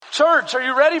Church, are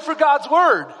you ready for God's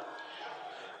Word?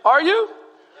 Are you?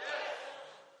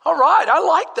 All right, I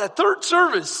like that. Third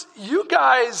service. You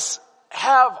guys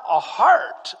have a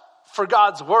heart for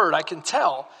God's Word, I can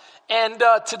tell. And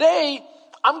today,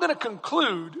 I'm going to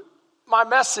conclude my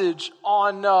message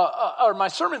on, or my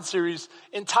sermon series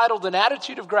entitled An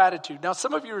Attitude of Gratitude. Now,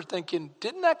 some of you are thinking,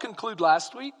 didn't that conclude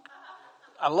last week?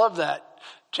 I love that.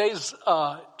 Jay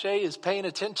is paying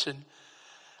attention.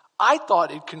 I thought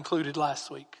it concluded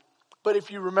last week. But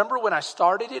if you remember when I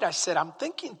started it, I said, I'm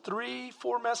thinking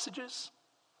 3-4 messages.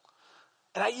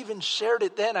 And I even shared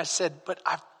it then. I said, but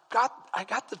I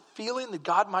got the feeling that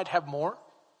God might have more.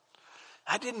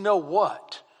 I didn't know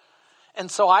what. And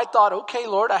so I thought, okay,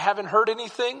 Lord, I haven't heard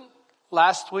anything.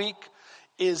 Last week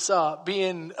is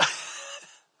being...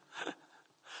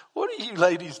 What are you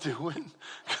ladies doing?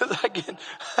 Because I can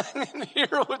hear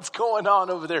what's going on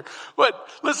over there. But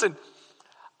listen,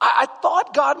 I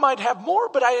thought God might have more,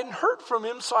 but I hadn't heard from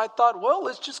him. So I thought, well,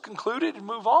 let's just conclude it and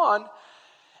move on.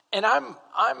 And I'm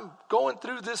going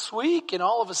through this week, and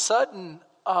all of a sudden,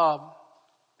 a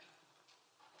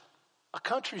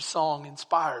country song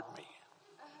inspired me.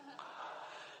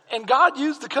 And God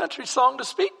used the country song to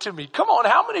speak to me. Come on,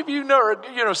 how many of you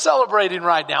are celebrating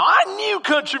right now? I knew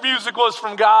country music was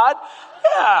from God.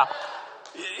 Yeah.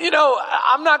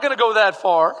 I'm not going to go that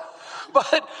far.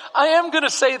 But I am going to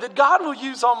say that God will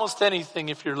use almost anything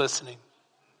if you're listening.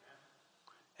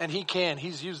 And he can.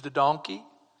 He's used a donkey.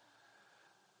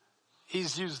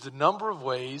 He's used a number of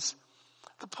ways.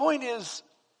 The point is,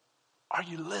 are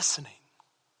you listening?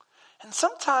 And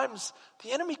sometimes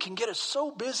the enemy can get us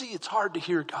so busy it's hard to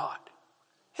hear God.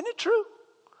 Isn't it true?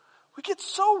 We get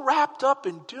so wrapped up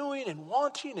in doing and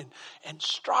wanting and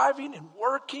striving and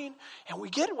working, and we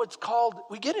get in what's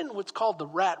called the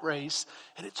rat race,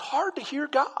 and it's hard to hear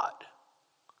God.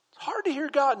 It's hard to hear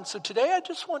God. And so today I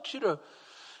just want you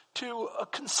to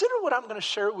consider what I'm going to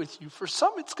share with you. For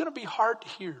some, it's going to be hard to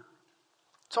hear.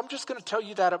 So I'm just going to tell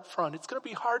you that up front. It's going to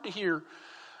be hard to hear.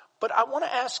 But I want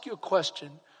to ask you a question.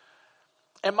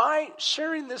 Am I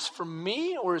sharing this from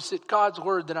me, or is it God's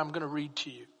Word that I'm going to read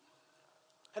to you?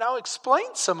 And I'll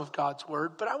explain some of God's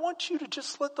Word, but I want you to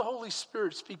just let the Holy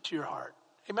Spirit speak to your heart.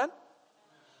 Amen?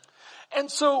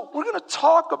 And so we're going to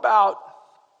talk about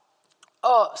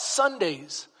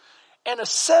Sundays and a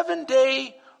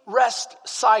 7-day rest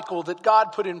cycle that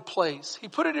God put in place. He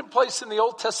put it in place in the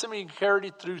Old Testament and carried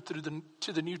it through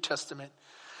to the New Testament.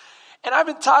 And I've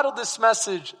entitled this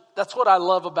message, That's What I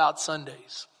Love About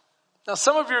Sundays. Now,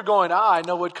 some of you are going, I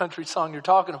know what country song you're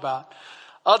talking about.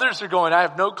 Others are going, I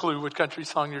have no clue what country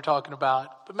song you're talking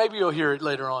about. But maybe you'll hear it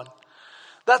later on.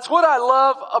 That's what I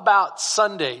love about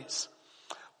Sundays.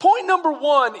 Point number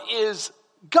 1 is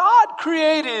God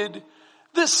created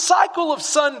this cycle of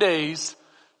Sundays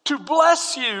to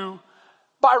bless you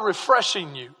by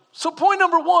refreshing you. So point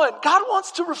number 1, God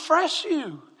wants to refresh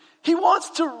you. He wants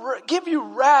to give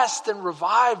you rest and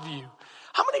revive you.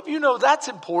 How many of you know that's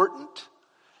important?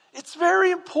 It's very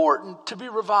important to be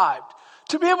revived,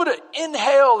 to be able to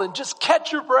inhale and just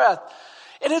catch your breath.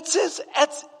 And it's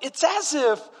as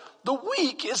if the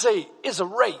week is a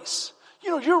race.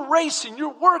 You're racing,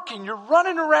 you're working, you're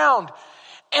running around.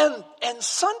 And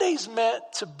Sunday's meant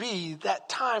to be that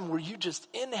time where you just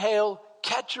inhale,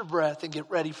 catch your breath, and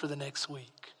get ready for the next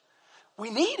week. We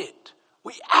need it.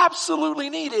 We absolutely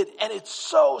need it. And it's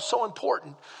so, so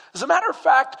important. As a matter of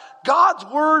fact, God's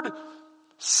Word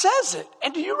says it.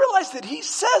 And do you realize that he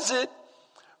says it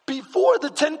before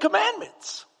the 10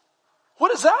 Commandments?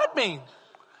 What does that mean?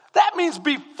 That means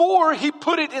before he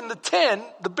put it in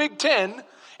the Big 10,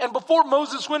 and before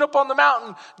Moses went up on the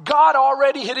mountain, God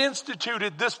already had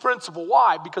instituted this principle.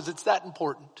 Why? Because it's that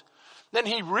important. Then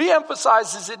he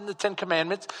re-emphasizes it in the 10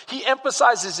 Commandments. He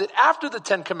emphasizes it after the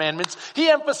 10 Commandments. He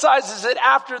emphasizes it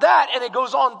after that, and it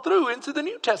goes on through into the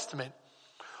New Testament.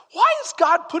 Why is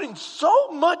God putting so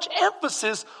much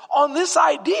emphasis on this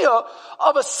idea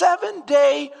of a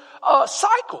 7-day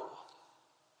cycle?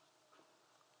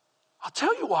 I'll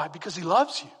tell you why. Because he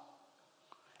loves you.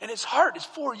 And his heart is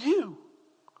for you.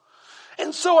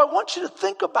 And so I want you to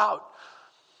think about,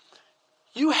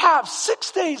 you have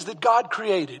 6 days that God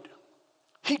created.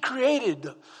 He created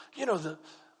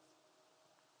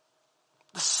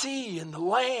the sea and the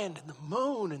land and the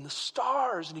moon and the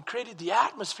stars, and he created the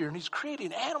atmosphere, and he's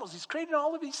creating animals. He's creating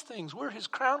all of these things. We're his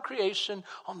crown creation.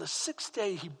 On the 6th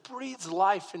day, he breathes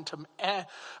life into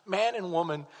man and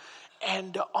woman.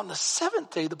 And on the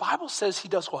 7th day, the Bible says he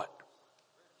does what?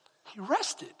 He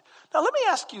rested. Now let me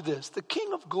ask you this. The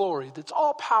King of glory that's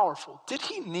all powerful, did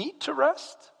he need to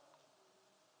rest?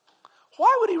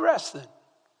 Why would he rest then?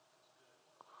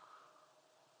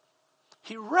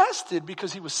 He rested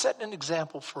because he was setting an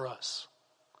example for us.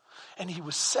 And he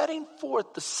was setting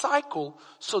forth the cycle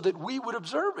so that we would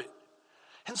observe it.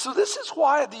 And so this is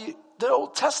why the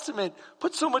Old Testament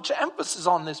puts so much emphasis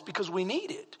on this, because we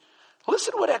need it.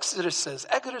 Listen to what Exodus says.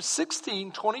 Exodus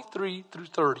 16, 23 through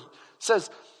 30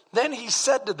 says, then he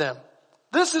said to them,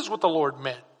 this is what the Lord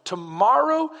meant.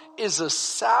 Tomorrow is a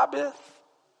Sabbath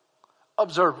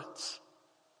observance.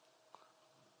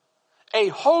 A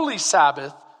holy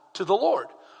Sabbath to the Lord.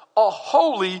 A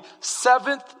holy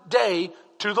seventh day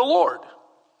to the Lord.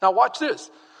 Now watch this.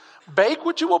 Bake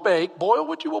what you will bake, boil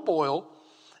what you will boil,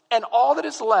 and all that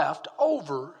is left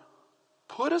over,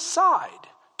 put aside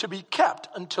to be kept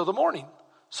until the morning.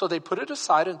 So they put it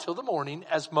aside until the morning,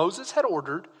 as Moses had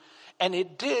ordered, and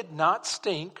it did not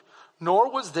stink,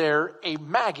 nor was there a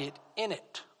maggot in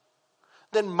it.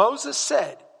 Then Moses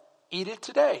said, eat it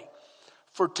today,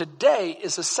 for today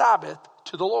is a Sabbath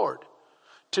to the Lord.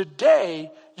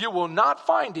 Today you will not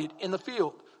find it in the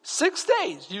field. 6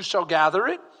 days you shall gather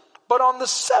it, but on the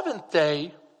seventh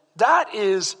day, that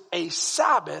is a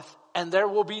Sabbath, and there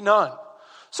will be none.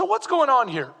 So what's going on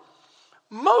here?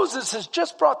 Moses has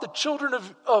just brought the children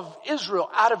of Israel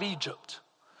out of Egypt.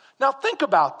 Now think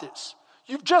about this.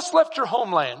 You've just left your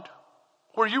homeland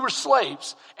where you were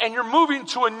slaves, and you're moving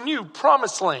to a new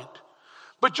promised land.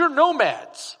 But you're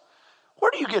nomads.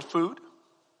 Where do you get food?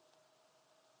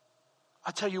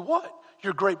 I tell you what,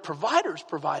 your great provider is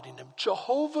providing them.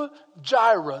 Jehovah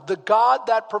Jireh, the God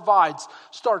that provides,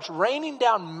 starts raining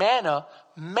down manna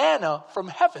from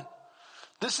heaven.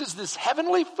 This is this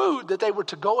heavenly food that they were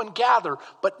to go and gather,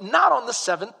 but not on the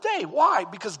seventh day. Why?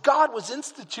 Because God was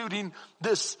instituting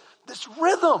this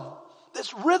rhythm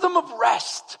of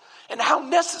rest, and how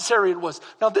necessary it was.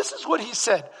 Now this is what he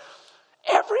said.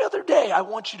 Every other day, I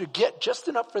want you to get just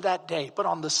enough for that day. But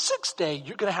on the sixth day,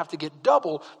 you're going to have to get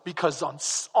double, because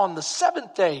on the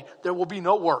seventh day, there will be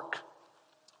no work.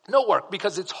 No work,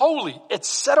 because it's holy. It's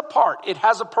set apart. It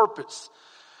has a purpose.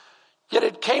 Yet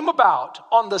it came about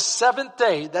on the seventh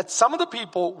day that some of the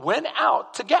people went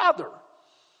out to gather.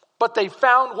 But they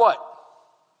found what?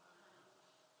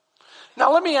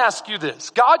 Now let me ask you this.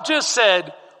 God just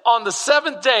said on the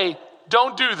seventh day,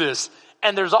 don't do this.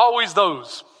 And there's always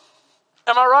those.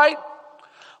 Am I right?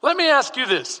 Let me ask you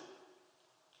this.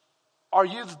 Are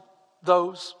you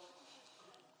those?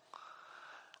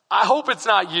 I hope it's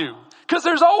not you. Because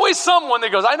there's always someone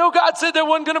that goes, I know God said there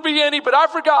wasn't going to be any, but I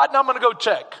forgot and I'm going to go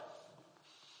check.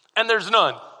 And there's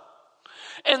none.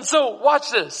 And so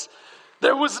watch this.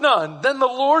 There was none. Then the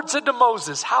Lord said to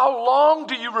Moses, how long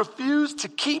do you refuse to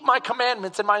keep my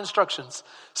commandments and my instructions?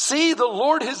 See, the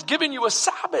Lord has given you a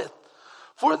Sabbath.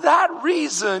 For that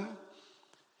reason,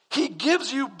 he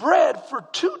gives you bread for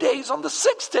 2 days on the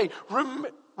sixth day.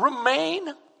 Remain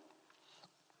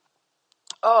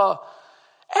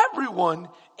everyone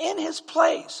in his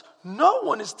place. No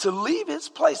one is to leave his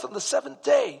place on the seventh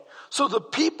day. So the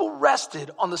people rested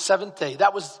on the seventh day.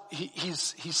 That was,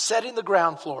 he's setting the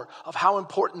ground floor of how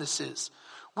important this is.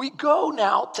 We go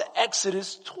now to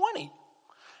Exodus 20.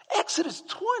 Exodus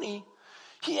 20,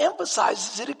 he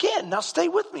emphasizes it again. Now stay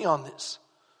with me on this.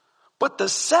 But the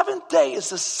seventh day is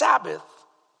the Sabbath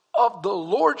of the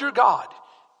Lord your God.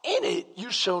 In it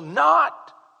you shall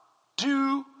not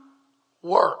do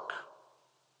work.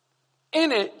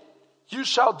 In it you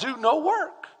shall do no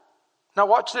work. Now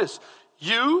watch this.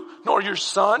 You, nor your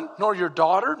son, nor your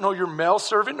daughter, nor your male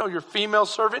servant, nor your female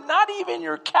servant, not even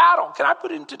your cattle. Can I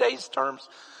put it in today's terms?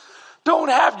 Don't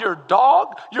have your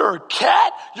dog, your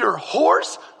cat, your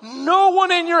horse. No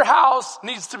one in your house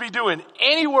needs to be doing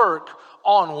any work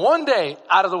on one day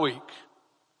out of the week.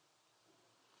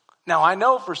 Now I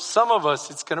know for some of us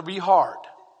it's going to be hard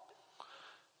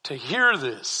to hear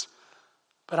this,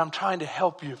 but I'm trying to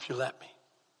help you if you let me.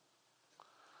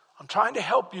 I'm trying to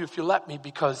help you if you let me,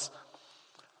 because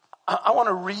I want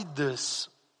to read this.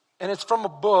 And it's from a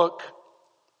book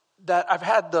that I've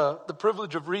had the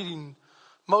privilege of reading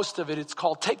most of it. It's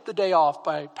called Take the Day Off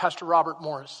by Pastor Robert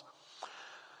Morris.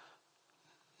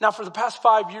 Now, for the past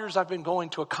 5 years, I've been going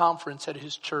to a conference at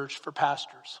his church for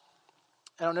pastors.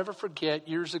 And I'll never forget,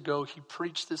 years ago, he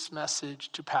preached this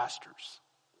message to pastors.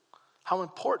 How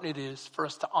important it is for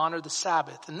us to honor the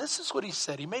Sabbath. And this is what he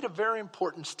said. He made a very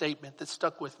important statement that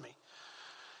stuck with me.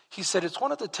 He said, it's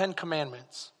one of the 10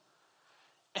 commandments,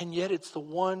 and yet it's the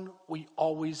one we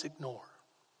always ignore.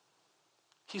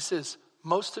 He says,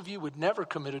 most of you would never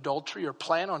commit adultery or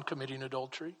plan on committing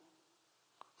adultery.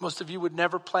 Most of you would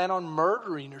never plan on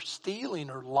murdering or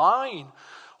stealing or lying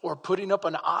or putting up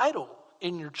an idol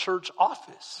in your church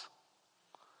office.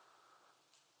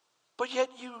 But yet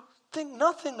you think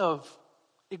nothing of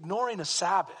ignoring a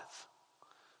Sabbath.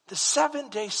 The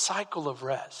 7-day cycle of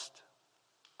rest.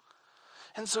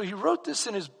 And so he wrote this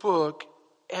in his book,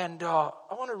 and I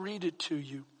want to read it to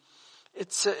you.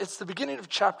 It's the beginning of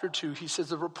chapter 2. He says,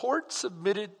 the report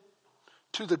submitted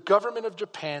to the government of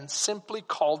Japan simply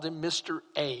called him Mr.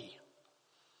 A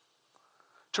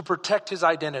to protect his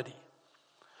identity.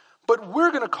 But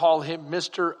we're going to call him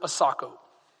Mr. Asako.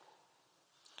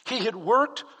 He had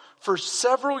worked for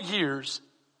several years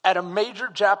at a major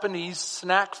Japanese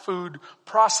snack food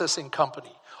processing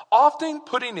company, often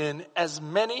putting in as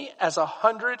many as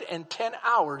 110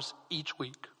 hours each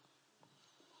week.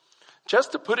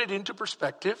 Just to put it into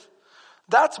perspective,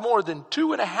 that's more than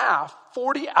 2.5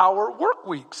 40-hour work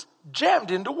weeks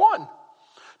jammed into one.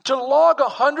 To log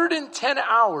 110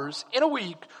 hours in a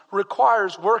week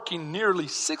requires working nearly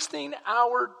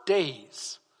 16-hour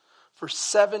days for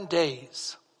 7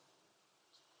 days.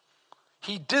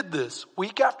 He did this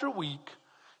week after week,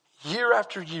 year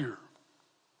after year.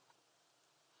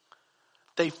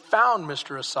 They found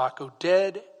Mr. Asako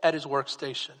dead at his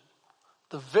workstation,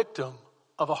 the victim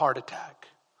of a heart attack.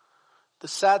 The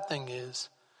sad thing is,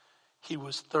 he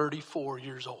was 34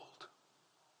 years old.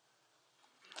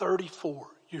 34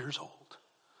 years old.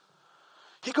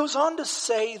 He goes on to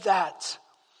say that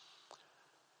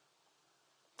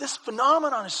this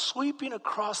phenomenon is sweeping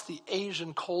across the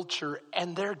Asian culture,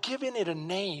 and they're giving it a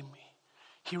name.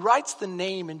 He writes the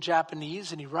name in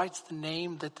Japanese, and he writes the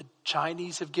name that the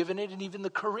Chinese have given it, and even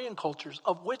the Korean cultures,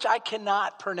 of which I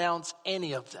cannot pronounce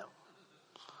any of them.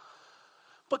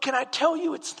 But can I tell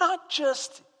you, it's not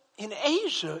just in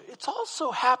Asia, it's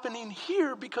also happening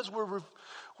here because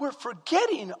we're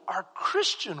forgetting our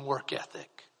Christian work ethic.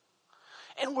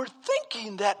 And we're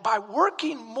thinking that by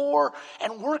working more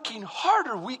and working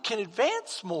harder, we can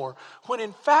advance more. When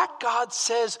in fact, God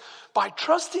says, by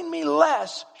trusting me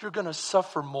less, you're going to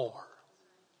suffer more.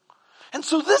 And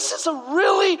so this is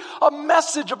really a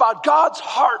message about God's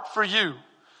heart for you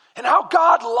and how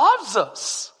God loves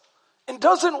us and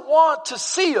doesn't want to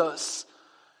see us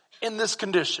in this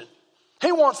condition.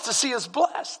 He wants to see us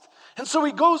blessed. And so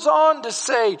he goes on to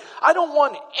say, I don't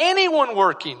want anyone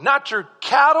working, not your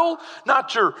cattle,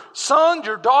 not your sons,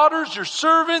 your daughters, your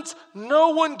servants. No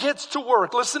one gets to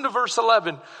work. Listen to verse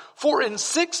 11. For in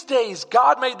 6 days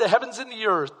God made the heavens and the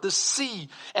earth, the sea,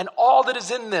 and all that is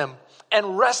in them,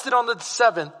 and rested on the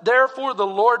seventh. Therefore the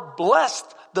Lord blessed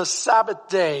the Sabbath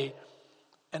day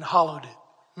and hallowed it,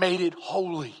 made it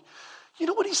holy. You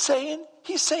know what he's saying?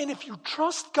 He's saying if you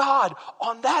trust God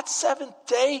on that seventh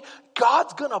day,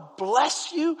 God's going to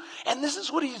bless you. And this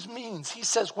is what he means. He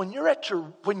says when you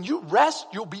rest,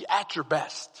 you'll be at your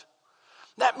best.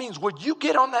 That means what you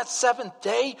get on that seventh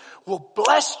day will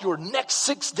bless your next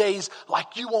 6 days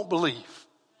like you won't believe.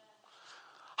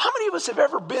 How many of us have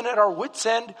ever been at our wits'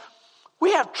 end?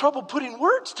 We have trouble putting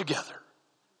words together.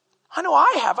 I know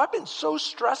I have. I've been so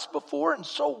stressed before and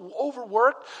so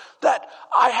overworked that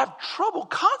I have trouble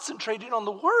concentrating on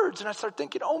the words. And I start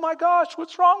thinking, oh my gosh,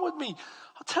 what's wrong with me?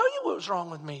 I'll tell you what was wrong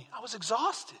with me. I was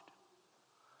exhausted.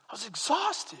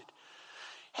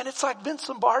 And it's like Vince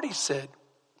Lombardi said,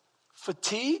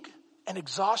 fatigue and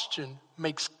exhaustion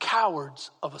makes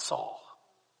cowards of us all.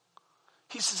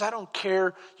 He says, I don't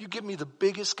care. You give me the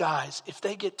biggest guys. If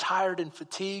they get tired and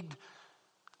fatigued,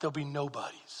 they'll be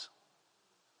nobodies.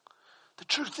 The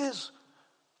truth is,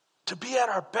 to be at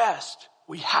our best,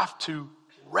 we have to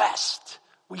rest.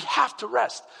 We have to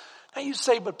rest. Now you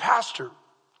say, but Pastor,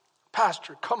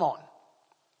 come on.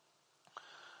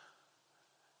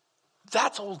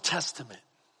 That's Old Testament.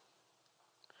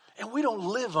 And we don't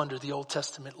live under the Old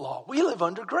Testament law. We live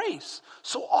under grace.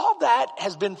 So all that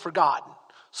has been forgotten.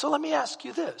 So let me ask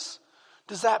you this.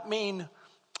 Does that mean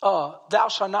thou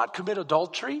shalt not commit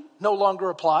adultery no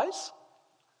longer applies?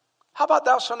 How about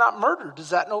thou shalt not murder?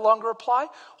 Does that no longer apply?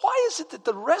 Why is it that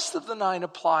the rest of the 9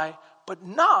 apply, but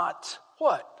not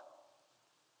what?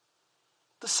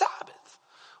 The Sabbath.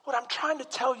 What I'm trying to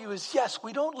tell you is, yes,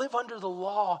 we don't live under the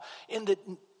law in that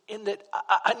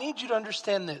I need you to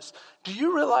understand this. Do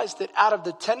you realize that out of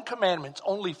the 10 commandments,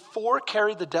 only 4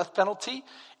 carry the death penalty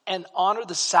and honor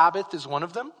the Sabbath is one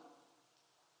of them?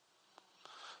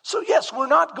 So yes, we're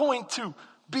not going to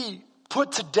be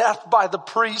put to death by the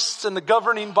priests and the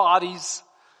governing bodies.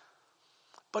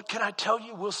 But can I tell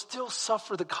you, we'll still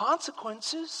suffer the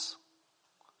consequences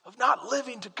of not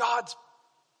living to God's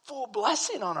full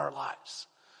blessing on our lives.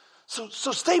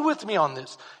 So stay with me on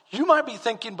this. You might be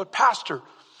thinking, but Pastor,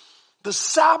 the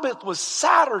Sabbath was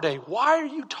Saturday. Why are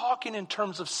you talking in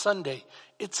terms of Sunday?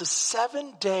 It's a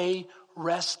 7-day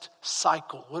rest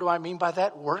cycle. What do I mean by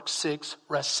that? Work 6,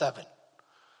 rest 7.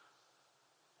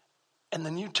 And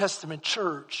the New Testament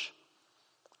church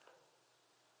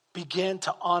began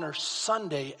to honor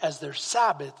Sunday as their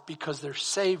Sabbath because their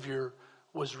Savior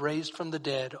was raised from the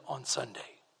dead on Sunday.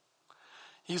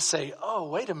 You say, oh,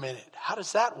 wait a minute. How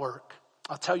does that work?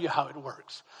 I'll tell you how it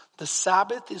works. The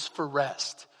Sabbath is for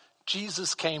rest.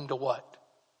 Jesus came to what?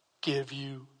 Give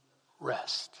you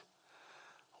rest.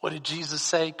 What did Jesus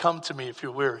say? Come to me if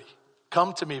you're weary.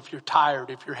 Come to me if you're tired,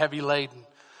 if you're heavy laden.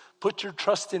 Put your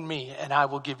trust in me and I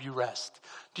will give you rest.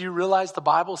 Do you realize the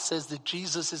Bible says that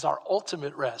Jesus is our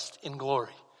ultimate rest in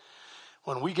glory?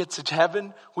 When we get to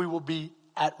heaven, we will be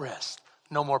at rest.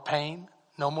 No more pain,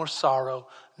 no more sorrow,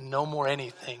 no more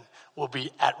anything. We'll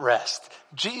be at rest.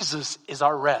 Jesus is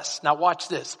our rest. Now watch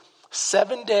this.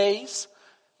 7 days,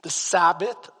 the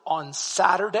Sabbath on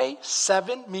Saturday.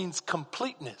 7 means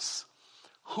completeness.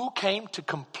 Who came to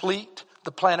complete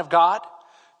the plan of God?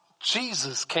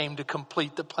 Jesus came to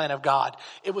complete the plan of God.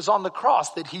 It was on the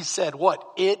cross that he said, what?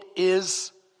 It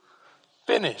is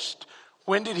finished.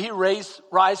 When did he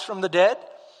rise from the dead?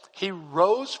 He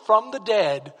rose from the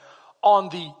dead on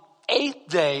the 8th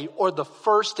day or the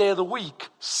first day of the week,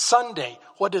 Sunday.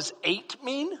 What does 8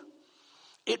 mean?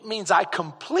 It means I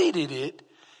completed it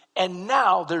and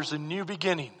now there's a new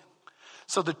beginning.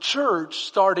 So the church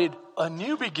started a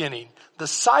new beginning. The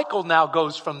cycle now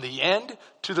goes from the end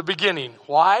to the beginning.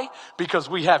 Why? Because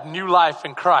we have new life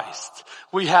in Christ.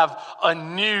 We have a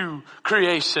new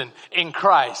creation in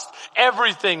Christ.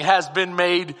 Everything has been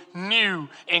made new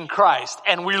in Christ.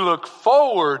 And we look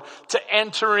forward to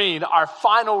entering our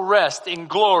final rest in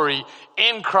glory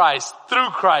in Christ, through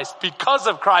Christ, because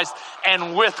of Christ,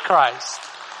 and with Christ.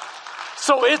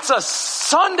 So it's a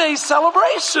Sunday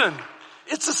celebration.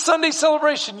 It's a Sunday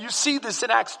celebration. You see this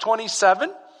in Acts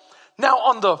 27. Now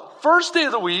on the first day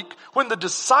of the week, when the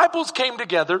disciples came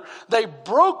together, they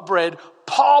broke bread.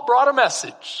 Paul brought a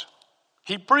message.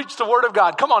 He preached the word of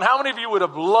God. Come on, how many of you would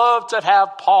have loved to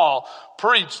have Paul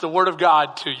preach the word of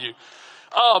God to you?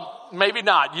 Maybe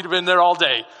not. You'd have been there all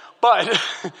day.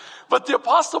 But the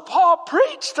apostle Paul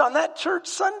preached on that church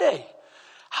Sunday.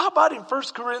 How about in 1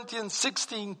 Corinthians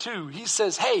 16:2? He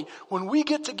says, hey, when we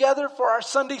get together for our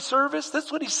Sunday service, that's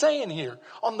what he's saying here.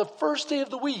 On the first day of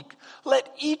the week,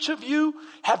 let each of you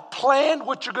have planned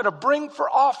what you're going to bring for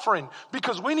offering,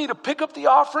 because we need to pick up the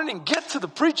offering and get to the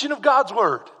preaching of God's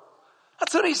word.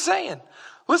 That's what he's saying.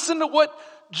 Listen to what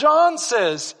John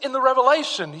says in the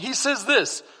Revelation. He says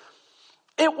this,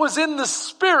 it was in the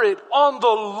Spirit on the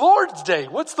Lord's day.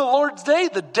 What's the Lord's day?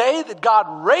 The day that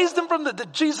God raised him from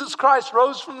that Jesus Christ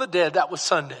rose from the dead. That was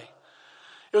Sunday.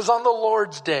 It was on the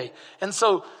Lord's day. And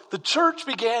so the church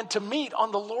began to meet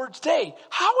on the Lord's day.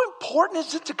 How important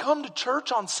is it to come to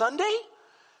church on Sunday?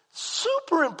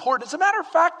 Super important. As a matter of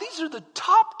fact, these are the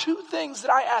top 2 things that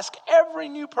I ask every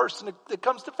new person that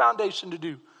comes to Foundation to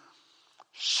do.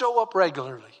 Show up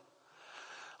regularly.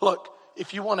 Look,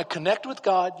 if you want to connect with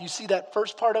God, you see that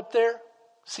first part up there?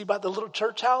 See by the little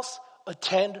church house?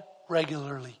 Attend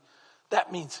regularly.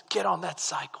 That means get on that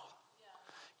cycle.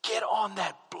 Get on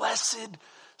that blessed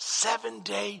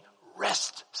 7-day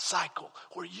rest cycle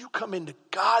where you come into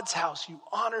God's house, you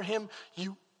honor him,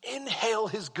 you inhale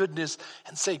his goodness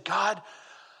and say, God,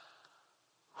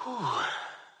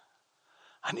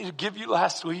 I need to give you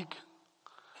last week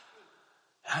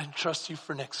and I trust you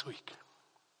for next week,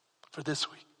 for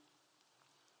this week.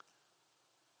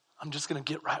 I'm just going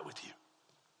to get right with you.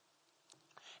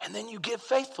 And then you give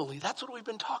faithfully. That's what we've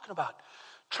been talking about.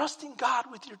 Trusting God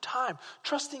with your time.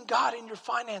 Trusting God in your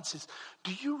finances.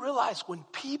 Do you realize when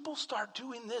people start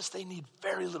doing this, they need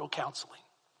very little counseling?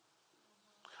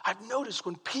 I've noticed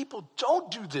when people don't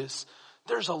do this,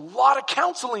 there's a lot of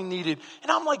counseling needed.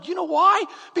 And I'm like, you know why?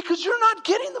 Because you're not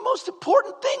getting the most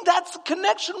important thing. That's the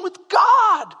connection with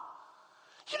God.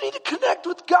 You need to connect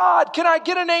with God. Can I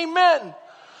get an amen?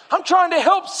 I'm trying to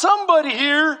help somebody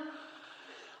here.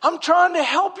 I'm trying to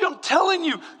help you. I'm telling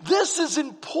you, this is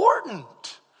important.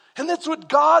 And that's what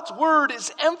God's word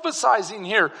is emphasizing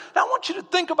here. Now I want you to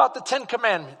think about the 10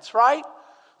 Commandments, right?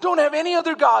 Don't have any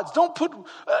other gods. Don't put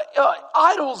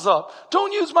idols up.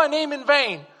 Don't use my name in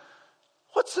vain.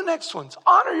 What's the next ones?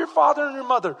 Honor your father and your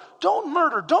mother. Don't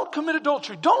murder. Don't commit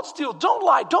adultery. Don't steal. Don't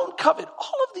lie. Don't covet.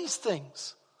 All of these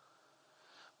things.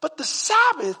 But the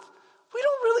Sabbath, we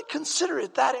don't really consider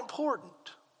it that important.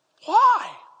 Why?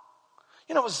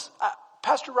 You know,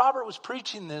 Pastor Robert was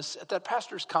preaching this at that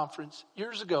pastor's conference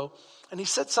years ago, and he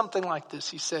said something like this.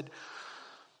 He said,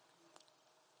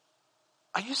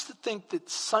 I used to think that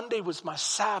Sunday was my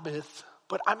Sabbath,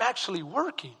 but I'm actually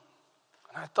working.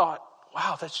 And I thought,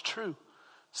 wow, that's true.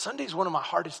 Sunday's one of my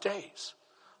hardest days.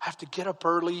 I have to get up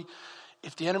early.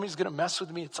 If the enemy's going to mess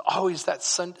with me, it's always that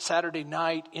Saturday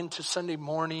night into Sunday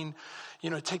morning. You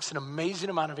know, it takes an amazing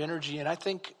amount of energy. And I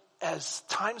think as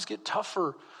times get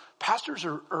tougher, pastors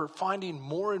are finding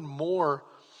more and more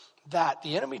that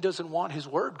the enemy doesn't want his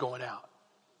word going out.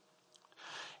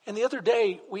 And the other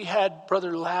day, we had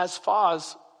Brother Laz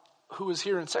Foz, who was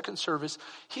here in second service.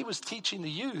 He was teaching the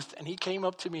youth, and he came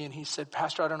up to me and he said,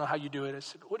 Pastor, I don't know how you do it. I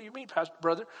said, what do you mean, Pastor,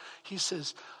 brother? He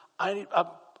says,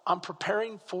 I'm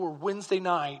preparing for Wednesday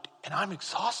night, and I'm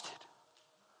exhausted.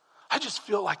 I just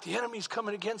feel like the enemy's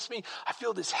coming against me. I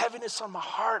feel this heaviness on my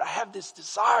heart. I have this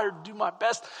desire to do my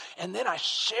best. And then I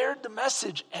shared the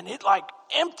message, and it like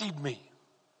emptied me.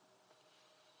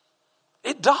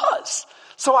 It does.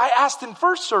 So I asked in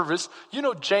first service,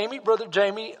 Jamie, Brother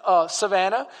Jamie,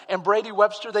 Savannah, and Brady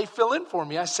Webster, they fill in for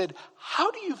me. I said, how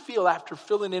do you feel after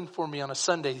filling in for me on a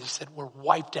Sunday? He said, we're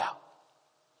wiped out.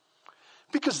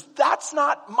 Because that's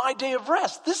not my day of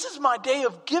rest. This is my day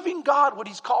of giving God what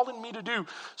he's calling me to do.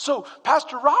 So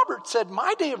Pastor Robert said,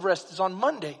 my day of rest is on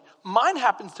Monday. Mine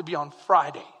happens to be on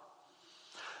Friday.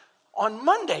 On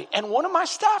Monday, and one of my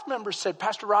staff members said,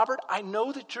 Pastor Robert, I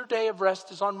know that your day of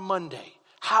rest is on Monday.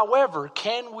 However,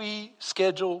 can we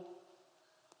schedule?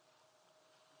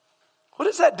 What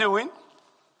is that doing?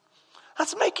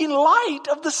 That's making light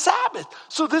of the Sabbath.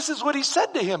 So this is what he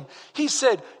said to him. He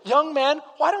said, young man,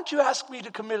 why don't you ask me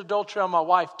to commit adultery on my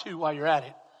wife too while you're at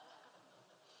it?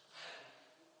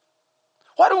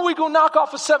 Why don't we go knock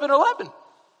off a 7-Eleven?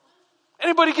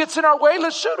 Anybody gets in our way,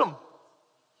 let's shoot them.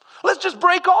 Let's just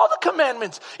break all the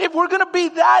commandments. If we're going to be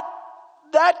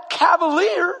that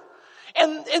cavalier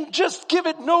and just give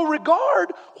it no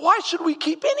regard, why should we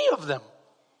keep any of them?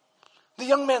 The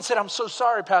young man said, I'm so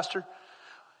sorry, Pastor.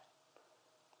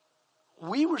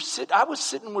 I was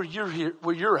sitting where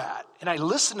you're at, and I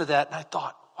listened to that, and I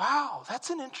thought, wow,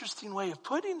 that's an interesting way of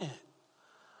putting it.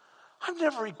 I've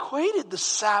never equated the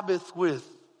Sabbath with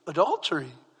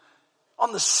adultery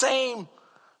on the same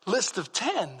list of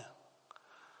 10.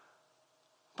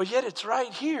 But yet it's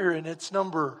right here, and it's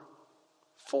number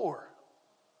 4.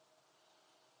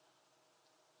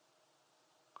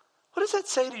 What does that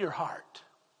say to your heart?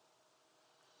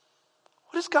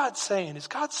 What is God saying? Is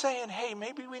God saying, hey,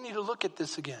 maybe we need to look at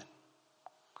this again?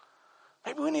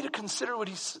 Maybe we need to consider what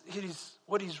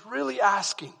he's really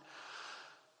asking.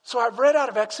 So I've read out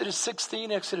of Exodus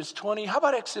 16, Exodus 20. How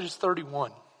about Exodus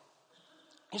 31?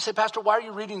 You say, Pastor, why are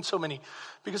you reading so many?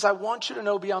 Because I want you to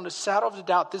know beyond a shadow of a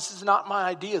doubt, this is not my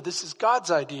idea. This is God's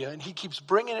idea. And he keeps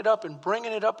bringing it up and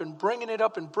bringing it up and bringing it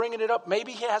up and bringing it up.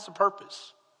 Maybe he has a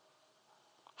purpose.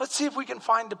 Let's see if we can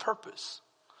find the purpose.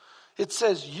 It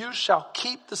says, you shall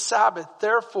keep the Sabbath,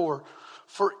 therefore,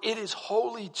 for it is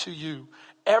holy to you.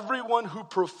 Everyone who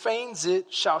profanes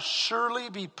it shall surely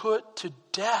be put to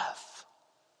death.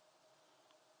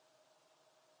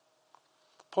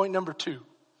 Point number 2.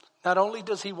 Not only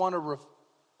does he want to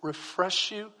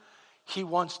refresh you, he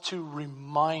wants to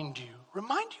remind you.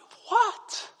 Remind you of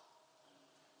what?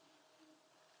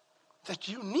 That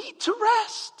you need to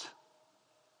rest.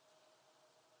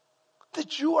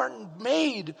 That you are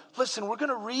made. Listen, we're going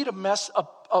to read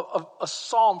a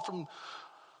psalm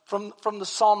from the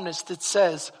psalmist that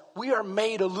says, we are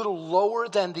made a little lower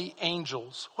than the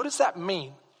angels. What does that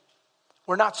mean?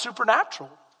 We're not supernatural.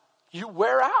 You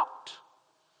wear out.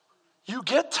 You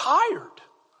get tired.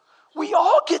 We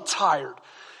all get tired.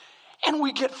 And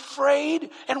we get frayed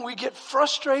and we get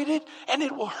frustrated, and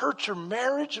it will hurt your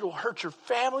marriage. It will hurt your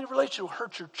family relationship. It will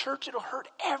hurt your church. It will hurt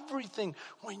everything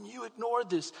when you ignore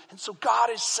this. And so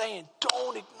God is saying,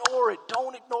 don't ignore it.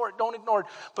 Don't ignore it. Don't ignore it.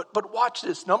 But watch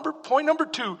this. Point number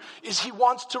 2 is he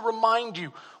wants to remind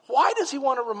you. Why does he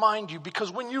want to remind you?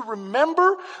 Because when you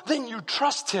remember, then you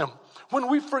trust him. When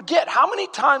we forget, how many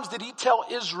times did he tell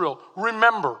Israel,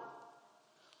 remember?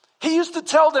 He used to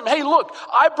tell them, hey, look,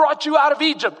 I brought you out of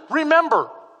Egypt. Remember,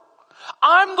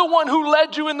 I'm the one who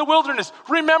led you in the wilderness.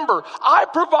 Remember, I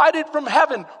provided from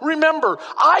heaven. Remember,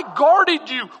 I guarded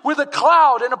you with a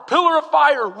cloud and a pillar of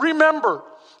fire. Remember,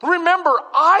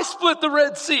 I split the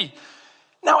Red Sea.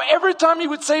 Now, every time he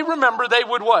would say remember, they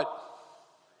would what?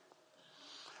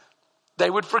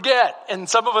 They would forget. And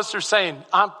some of us are saying,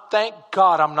 thank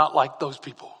God I'm not like those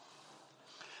people.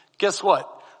 Guess what?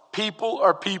 People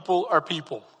are people are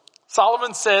people.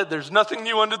 Solomon said, there's nothing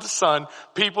new under the sun.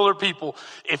 People are people.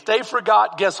 If they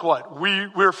forgot, guess what?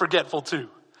 We're forgetful too.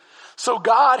 So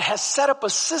God has set up a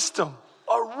system,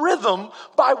 a rhythm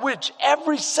by which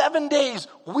every 7 days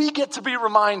we get to be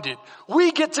reminded.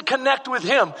 We get to connect with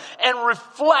him and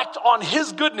reflect on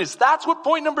his goodness. That's what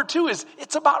point number 2 is.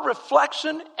 It's about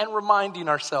reflection and reminding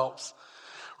ourselves.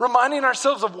 Reminding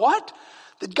ourselves of what?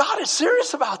 That God is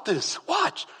serious about this.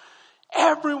 Watch.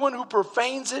 Everyone who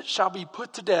profanes it shall be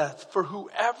put to death. For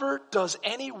whoever does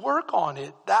any work on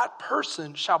it, that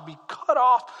person shall be cut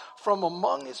off from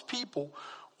among his people.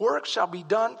 Work shall be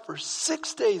done for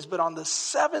 6 days, but on the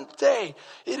seventh day,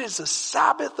 it is a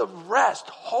Sabbath of rest,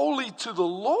 holy to the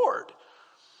Lord.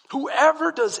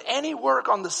 Whoever does any work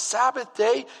on the Sabbath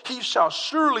day, he shall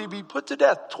surely be put to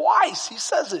death. Twice he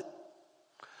says it.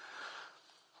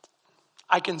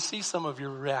 I can see some of your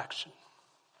reaction.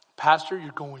 Pastor,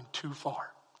 you're going too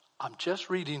far. I'm just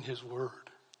reading his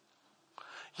word.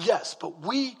 Yes, but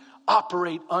we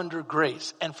operate under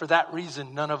grace, and for that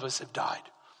reason, none of us have died.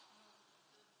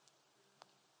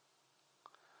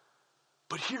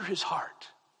 But hear his heart.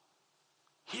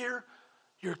 Hear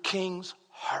your king's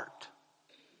heart.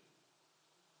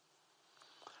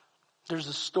 There's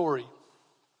a story.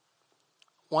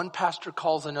 One pastor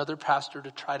calls another pastor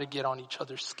to try to get on each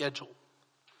other's schedule.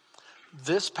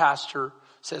 This pastor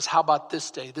says, how about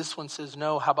this day? This one says,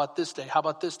 no, how about this day? How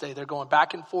about this day? They're going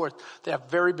back and forth. They have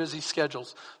very busy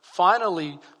schedules.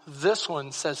 Finally, this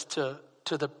one says to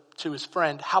his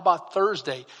friend, how about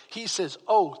Thursday? He says,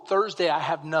 oh, Thursday I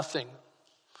have nothing.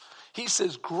 He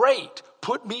says, great,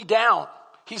 put me down.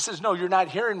 He says, no, you're not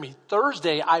hearing me.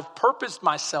 Thursday, I've purposed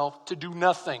myself to do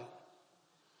nothing.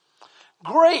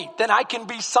 Great, then I can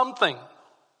be something.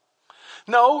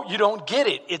 No, you don't get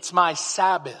it. It's my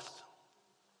Sabbath.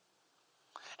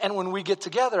 And when we get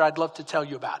together, I'd love to tell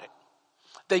you about it.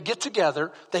 They get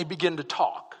together, they begin to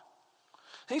talk.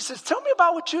 And he says, tell me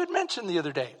about what you had mentioned the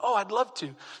other day. Oh, I'd love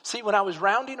to. See, when I was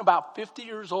rounding about 50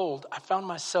 years old, I found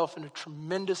myself in a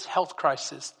tremendous health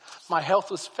crisis. My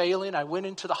health was failing. I went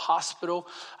into the hospital.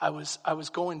 I was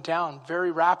going down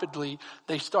very rapidly.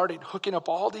 They started hooking up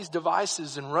all these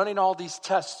devices and running all these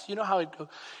tests. You know how it goes.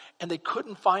 And they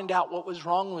couldn't find out what was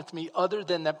wrong with me other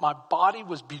than that my body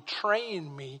was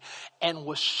betraying me and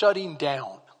was shutting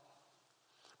down.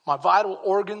 My vital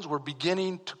organs were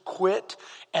beginning to quit,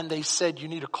 and they said, you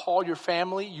need to call your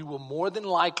family. You will more than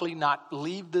likely not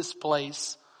leave this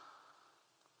place.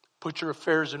 Put your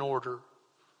affairs in order.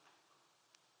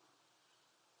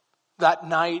 That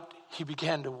night, he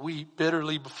began to weep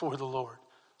bitterly before the Lord.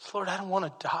 He said, Lord, I don't want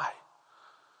to die.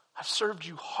 I've served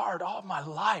you hard all my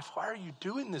life. Why are you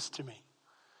doing this to me?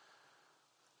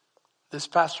 This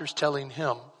pastor's telling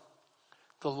him,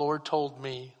 the Lord told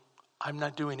me, I'm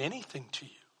not doing anything to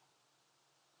you.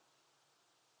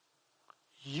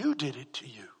 You did it to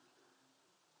you.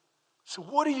 So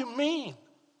what do you mean?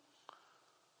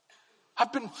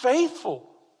 I've been faithful.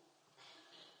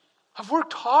 I've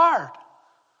worked hard.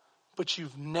 But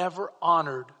you've never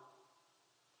honored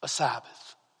a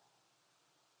Sabbath.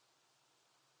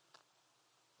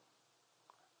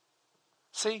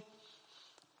 See,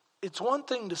 it's one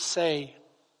thing to say,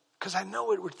 because I know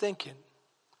what we're thinking.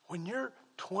 When you're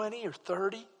 20 or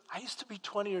 30, I used to be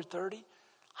 20 or 30,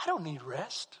 I don't need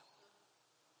rest.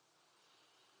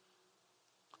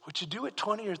 What you do at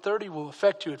 20 or 30 will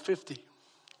affect you at 50.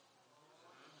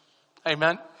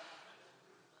 Amen?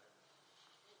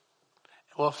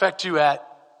 It will affect you at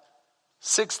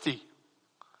 60,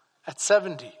 at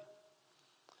 70.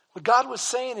 What God was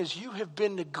saying is you have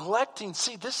been neglecting.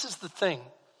 See, this is the thing.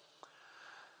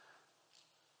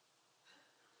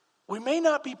 We may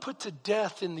not be put to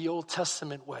death in the Old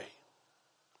Testament way.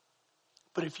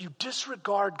 But if you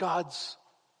disregard God's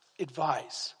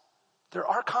advice, there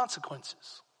are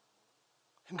consequences.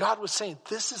 And God was saying,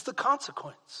 this is the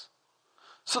consequence.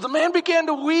 So the man began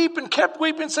to weep and kept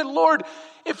weeping and said, Lord,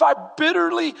 if I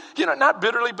bitterly, not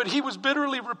bitterly, but he was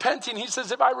bitterly repenting. He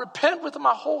says, if I repent with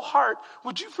my whole heart,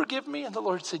 would you forgive me? And the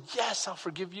Lord said, yes, I'll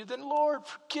forgive you. Then Lord,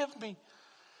 forgive me.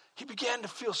 He began to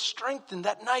feel strengthened.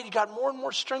 That night, he got more and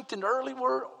more strengthened.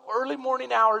 Early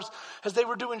morning hours as they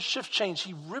were doing shift change.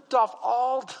 He ripped off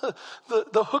all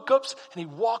the hookups and he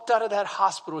walked out of that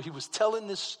hospital. He was telling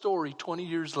this story 20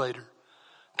 years later.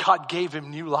 God gave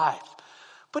him new life.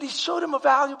 But he showed him a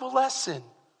valuable lesson.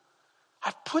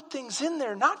 I've put things in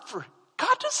there not for,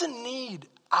 God doesn't need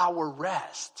our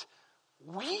rest.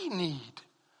 We need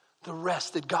the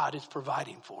rest that God is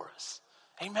providing for us.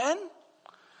 Amen?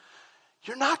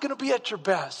 You're not going to be at your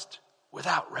best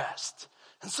without rest.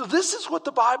 And so this is what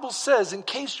the Bible says in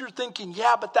case you're thinking,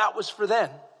 yeah, but that was for then.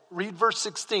 Read verse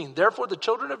 16. Therefore the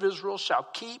children of Israel shall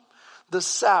keep the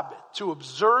Sabbath, to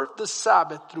observe the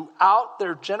Sabbath throughout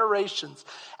their generations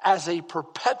as a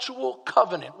perpetual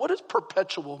covenant. What does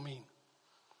perpetual mean?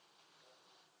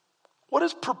 What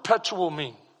does perpetual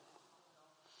mean?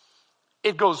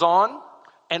 It goes on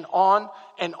and on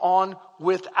and on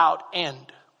without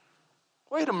end.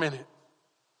 Wait a minute.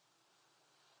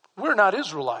 We're not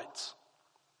Israelites.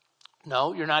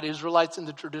 No, you're not Israelites in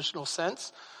the traditional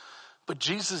sense. But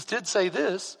Jesus did say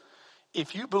this,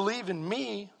 if you believe in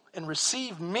me and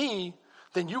receive me,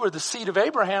 then you are the seed of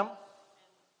Abraham.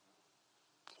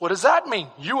 What does that mean?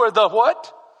 You are the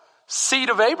what? Seed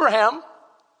of Abraham.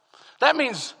 That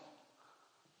means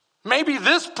maybe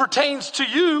this pertains to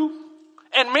you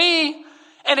and me,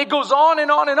 and it goes on and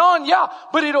on and on. Yeah,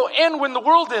 but it'll end when the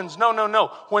world ends.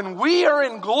 No. When we are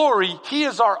in glory, he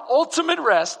is our ultimate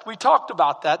rest. We talked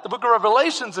about that. The book of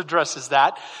Revelations addresses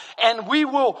that. And we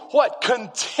will, what?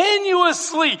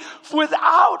 Continuously,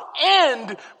 without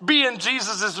end, be in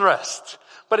Jesus' rest.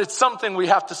 But it's something we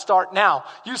have to start now.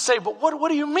 You say, but what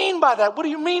do you mean by that? What do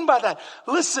you mean by that?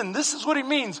 Listen, this is what he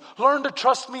means. Learn to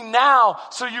trust me now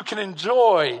so you can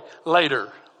enjoy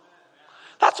later.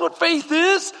 That's what faith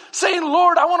is. Saying,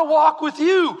 Lord, I want to walk with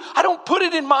you. I don't put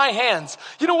it in my hands.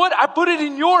 You know what? I put it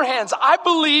in your hands. I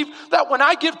believe that when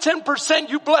I give 10%,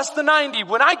 you bless the 90.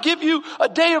 When I give you a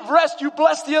day of rest, you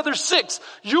bless the other 6.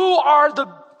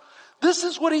 This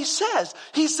is what he says.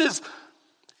 He says,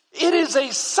 it is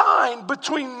a sign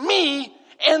between me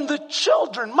and the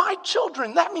children, my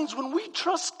children. That means when we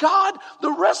trust God,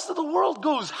 the rest of the world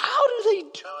goes, how do they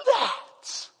do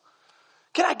that?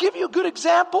 Can I give you a good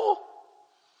example?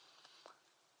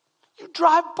 You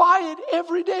drive by it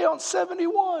every day on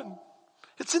 71.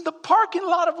 It's in the parking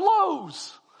lot of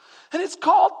Lowe's. And it's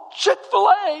called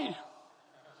Chick-fil-A.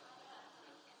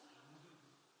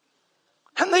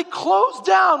 And they close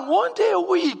down one day a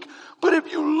week. But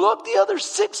if you look the other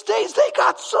 6 days, they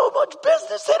got so much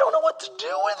business, they don't know what to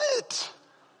do with it.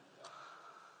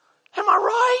 Am I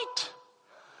right?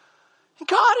 And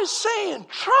God is saying,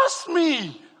 trust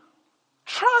me.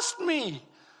 Trust me.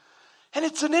 And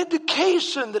it's an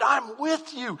indication that I'm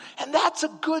with you. And that's a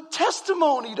good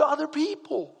testimony to other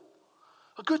people.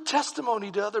 A good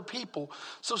testimony to other people.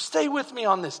 So stay with me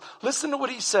on this. Listen to what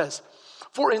he says.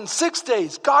 For in 6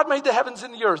 days, God made the heavens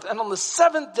and the earth. And on the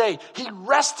 7th day, he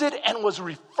rested and was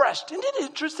refreshed. Isn't it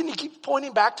interesting? He keeps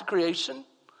pointing back to creation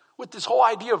with this whole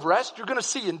idea of rest. You're going to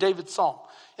see in David's psalm,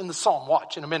 in the psalm.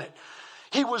 Watch in a minute.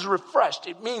 He was refreshed.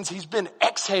 It means he's been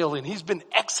exhaling. He's been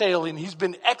exhaling. He's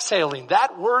been exhaling.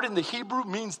 That word in the Hebrew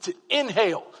means to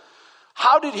inhale.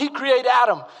 How did he create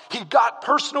Adam? He got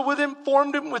personal with him,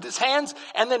 formed him with his hands,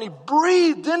 and then he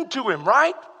breathed into him,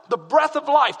 right? The breath of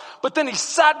life. But then he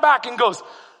sat back and goes,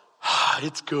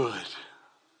 it's good.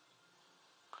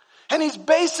 And he's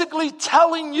basically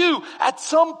telling you at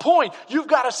some point, you've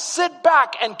got to sit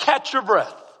back and catch your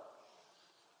breath.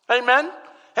 Amen?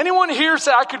 Anyone here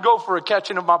say, I could go for a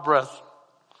catching of my breath?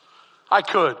 I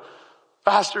could.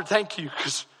 Pastor, thank you,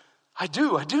 because I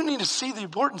do need to see the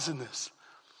importance in this.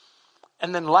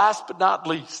 And then last but not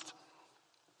least,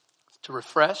 to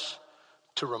refresh,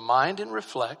 to remind and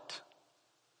reflect.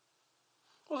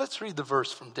 Well, let's read the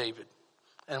verse from David,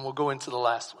 and we'll go into the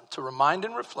last one. To remind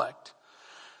and reflect,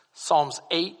 Psalms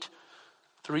 8,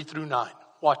 3 through 9.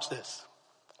 Watch this.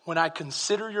 When I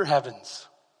consider your heavens,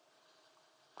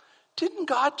 didn't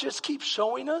God just keep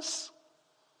showing us?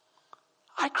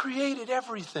 I created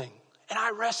everything and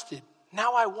I rested.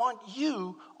 Now I want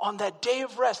you on that day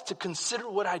of rest to consider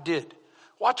what I did.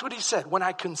 Watch what he said. When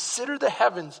I consider the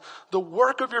heavens, the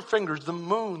work of your fingers, the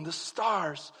moon, the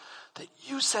stars that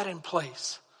you set in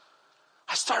place,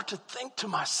 I start to think to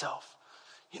myself,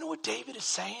 you know what David is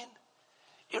saying?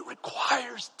 It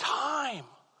requires time.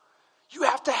 You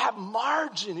have to have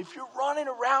margin. If you're running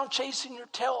around chasing your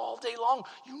tail all day long,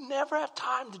 you never have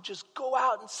time to just go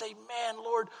out and say, man,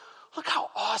 Lord, look how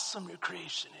awesome your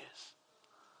creation is.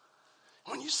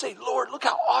 When you say, Lord, look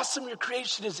how awesome your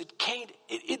creation is,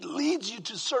 it leads you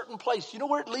to a certain place. You know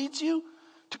where it leads you?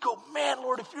 To go, man,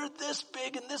 Lord, if you're this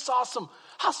big and this awesome,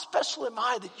 how special am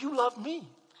I that you love me?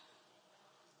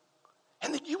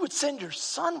 And that you would send your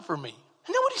son for me.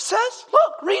 And then what he says?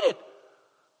 Look, read it.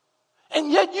 And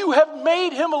yet you have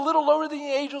made him a little lower than the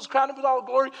angels, crowned him with all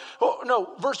glory. Oh,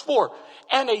 no, verse 4.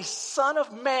 And a son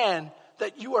of man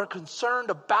that you are concerned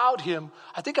about him.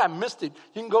 I think I missed it.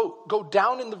 You can go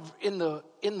down in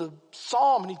the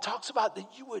psalm, and he talks about that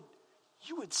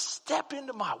you would step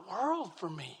into my world for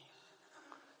me.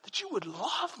 That you would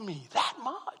love me that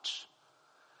much.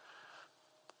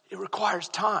 It requires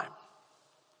time.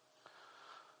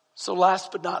 So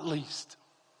last but not least,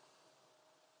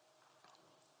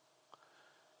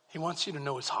 he wants you to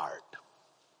know his heart.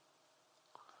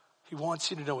 He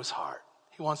wants you to know his heart.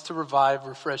 He wants to revive,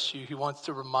 refresh you. He wants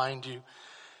to remind you.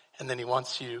 And then he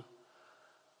wants you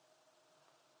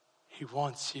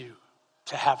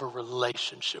to have a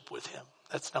relationship with him.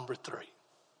 That's number 3.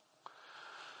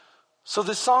 So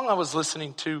this song I was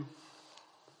listening to,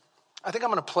 I think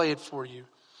I'm going to play it for you.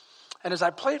 And as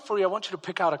I play it for you, I want you to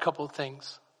pick out a couple of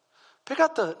things. Pick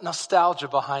out the nostalgia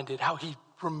behind it, how he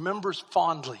remembers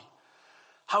fondly,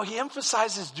 how he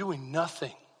emphasizes doing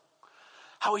nothing,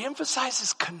 how he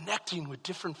emphasizes connecting with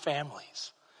different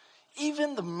families,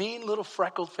 even the mean little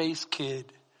freckle-faced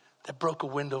kid that broke a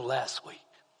window last week.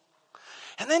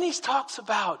 And then he talks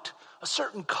about a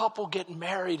certain couple getting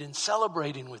married and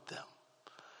celebrating with them.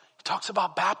 He talks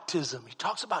about baptism. He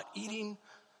talks about eating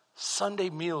Sunday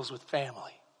meals with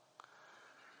family.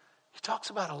 He talks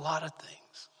about a lot of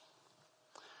things.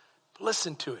 But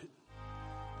listen to it.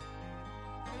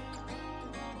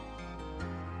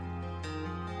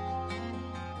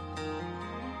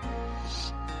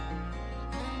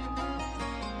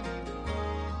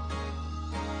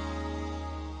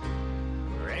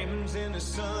 Raymond's in his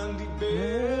Sunday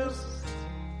best.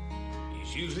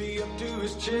 He's usually up to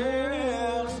his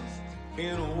chest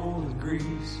in old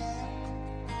grease.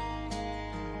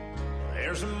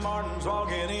 There's some Martins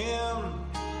walking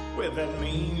in with that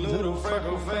mean little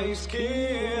freckle-faced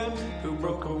kid who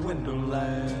broke a window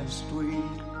last week.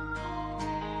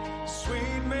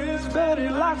 Sweet Miss Betty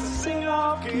likes to sing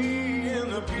off-key in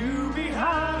the pew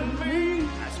behind me.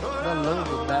 That's what I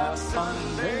love about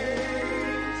Sundays.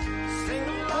 Sing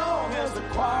along as the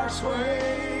choir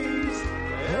sways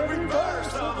every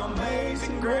verse of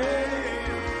Amazing Grace.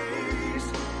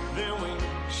 Then we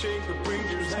shake the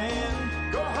preacher's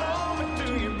hand, go home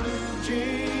into your blue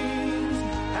jeans,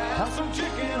 have some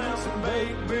chicken and some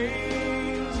baked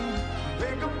beans,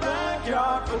 pick a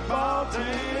backyard football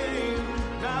team,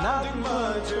 not do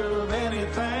much of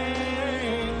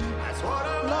anything. That's what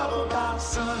I love about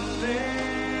Sunday.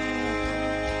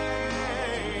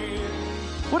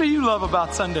 What do you love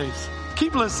about Sundays?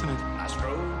 Keep listening. I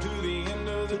stroll to the end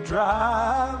of the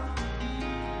drive,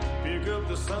 pick up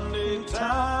the Sunday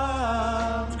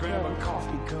Times, grab a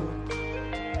coffee cup.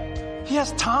 He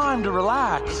has time to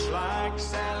relax. Just like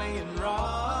Sally and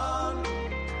Ron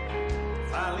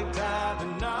finally tied the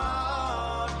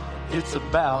knot. It's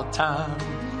about time.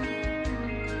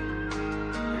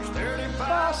 There's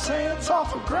 35 cents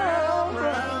off of ground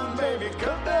round, baby,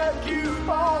 cut that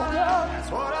coupon out.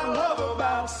 That's what I love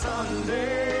about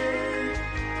Sunday.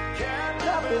 Cat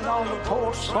napping on the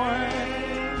porch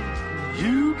swing,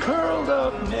 you curled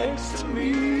up next to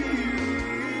me.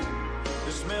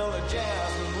 The smell of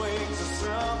jasmine wakes us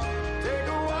up. Take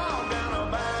a walk down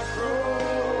a back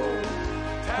road,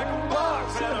 tack a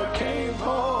box and a cane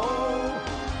pole,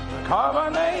 carve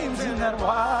our names in that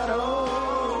white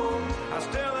oak. I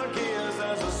still a kiss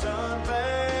as the sun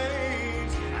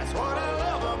fades. That's what I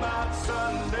love about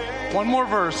Sunday. One more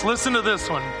verse. Listen to this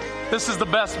one. This is the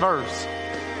best verse.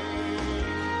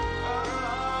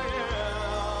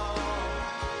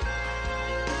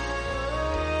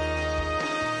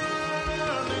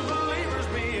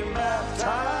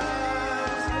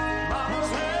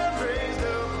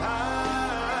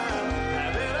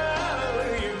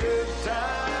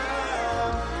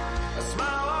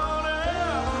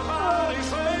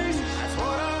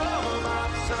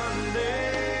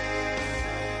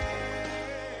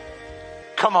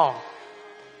 Come on.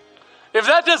 If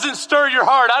that doesn't stir your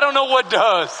heart, I don't know what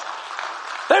does.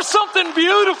 There's something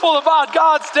beautiful about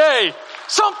God's day.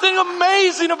 Something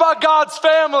amazing about God's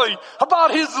family, about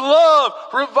His love,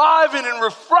 reviving and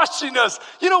refreshing us.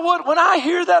 You know what? When I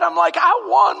hear that, I'm like, I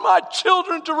want my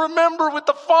children to remember with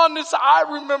the fondness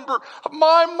I remember of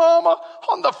my mama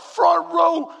on the front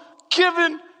row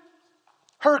giving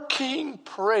her king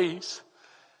praise.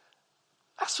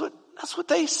 That's what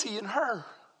they see in her.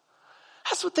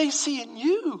 That's what they see in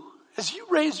you as you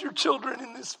raise your children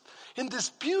in this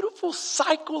beautiful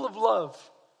cycle of love.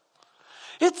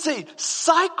 It's a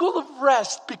cycle of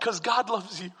rest because God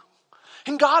loves you.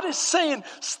 And God is saying,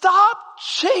 stop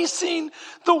chasing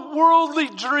the worldly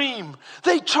dream.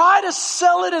 They try to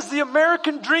sell it as the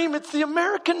American dream. It's the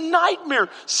American nightmare.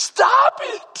 Stop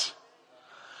it.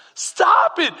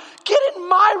 Stop it. Get in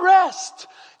my rest.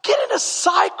 Get in a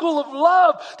cycle of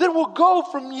love that will go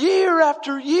from year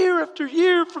after year after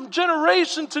year, from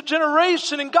generation to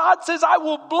generation. And God says, I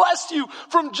will bless you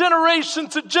from generation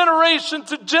to generation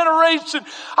to generation.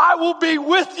 I will be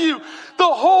with you. The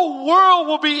whole world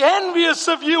will be envious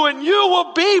of you, and you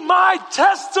will be my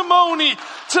testimony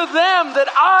to them that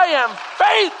I am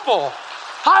faithful.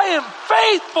 I am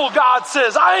faithful, God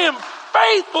says. I am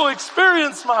faithful.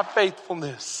 Experience my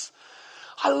faithfulness.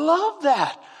 I love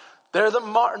that. They're the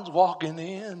Martins walking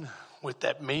in with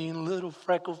that mean little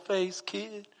freckle-faced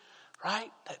kid, right?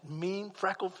 That mean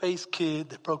freckle-faced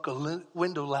kid that broke a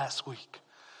window last week.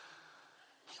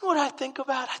 You know what I think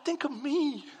about? I think of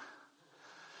me.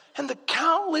 And the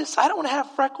countless, I don't have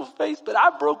freckle face, but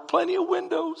I broke plenty of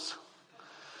windows.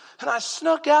 And I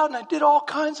snuck out and I did all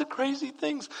kinds of crazy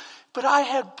things. But I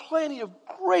had plenty of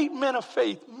great men of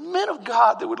faith, men of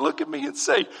God that would look at me and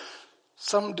say,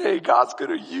 someday God's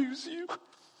going to use you.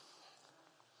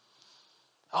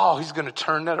 Oh, he's going to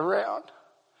turn that around.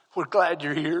 We're glad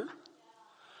you're here.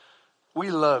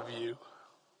 We love you.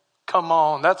 Come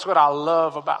on. That's what I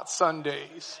love about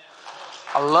Sundays.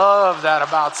 I love that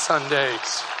about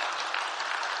Sundays.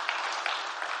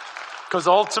 Because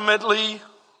ultimately,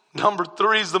 number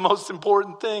 3 is the most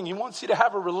important thing. He wants you to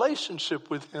have a relationship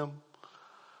with him.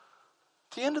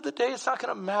 At the end of the day, it's not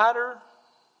going to matter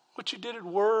what you did at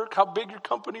work, how big your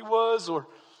company was, or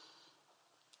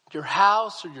your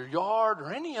house or your yard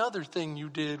or any other thing you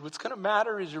did. What's going to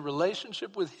matter is your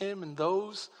relationship with him and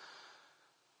those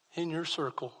in your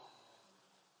circle.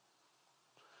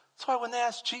 That's why when they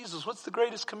asked Jesus, what's the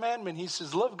greatest commandment? He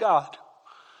says, love God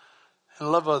and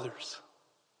love others.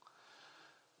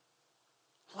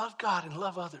 Love God and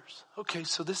love others. Okay,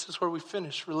 so this is where we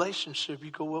finish. Relationship.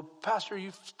 You go, well, Pastor,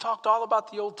 you've talked all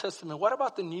about the Old Testament. What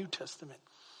about the New Testament?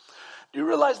 Do you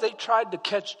realize they tried to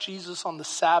catch Jesus on the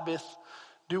Sabbath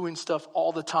doing stuff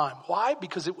all the time? Why?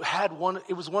 Because it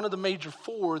was one of the major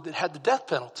 4 that had the death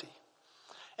penalty.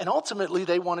 And ultimately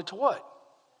they wanted to what?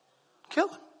 Kill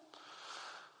him.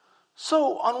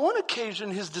 So on one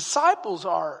occasion, his disciples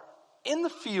are in the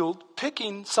field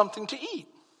picking something to eat.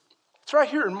 It's right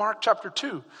here in Mark chapter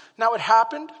 2. Now it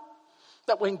happened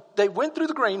that when they went through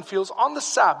the grain fields on the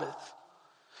Sabbath,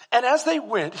 and as they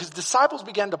went, his disciples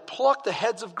began to pluck the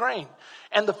heads of grain.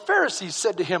 And the Pharisees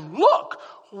said to him, look,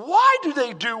 why do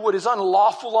they do what is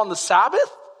unlawful on the Sabbath?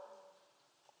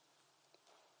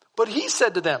 But he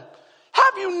said to them,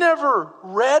 have you never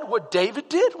read what David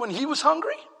did when he was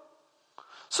hungry?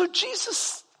 So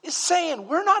Jesus is saying,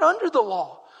 we're not under the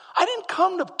law. I didn't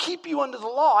come to keep you under the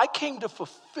law. I came to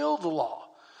fulfill the law.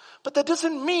 But that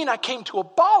doesn't mean I came to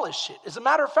abolish it. As a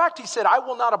matter of fact, he said, I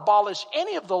will not abolish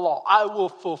any of the law. I will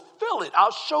fulfill it.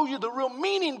 I'll show you the real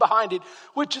meaning behind it,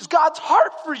 which is God's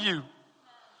heart for you.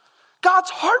 God's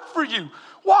heart for you.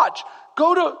 Watch.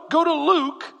 Go to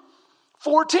Luke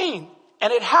 14.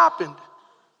 And it happened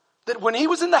that when he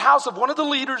was in the house of one of the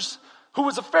leaders who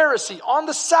was a Pharisee on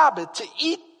the Sabbath to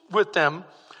eat with them,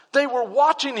 they were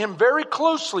watching him very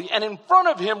closely, and in front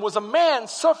of him was a man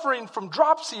suffering from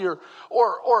dropsy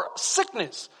or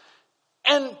sickness.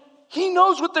 And he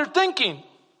knows what they're thinking.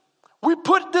 We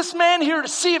put this man here to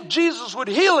see if Jesus would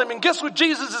heal him, and guess what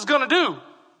Jesus is going to do?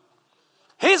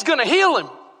 He's going to heal him.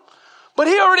 But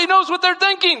he already knows what they're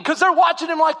thinking because they're watching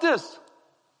him like this.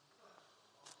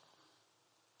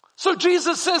 So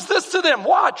Jesus says this to them.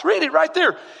 Watch, read it right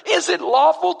there. Is it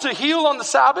lawful to heal on the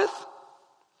Sabbath?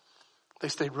 They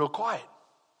stayed real quiet.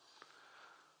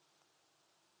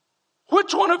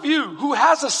 Which one of you who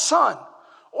has a son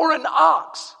or an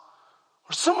ox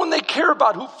or someone they care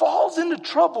about who falls into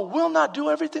trouble will not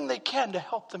do everything they can to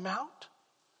help them out?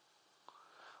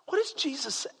 What is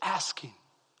Jesus asking?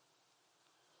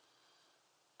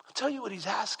 I'll tell you what he's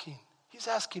asking. He's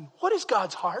asking, what is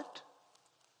God's heart?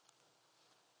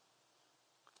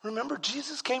 Remember,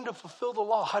 Jesus came to fulfill the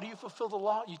law. How do you fulfill the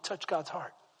law? You touch God's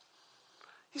heart.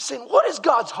 He's saying, what is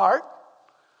God's heart?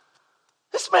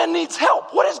 This man needs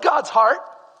help. What is God's heart?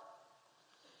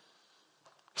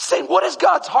 He's saying, what is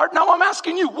God's heart? Now I'm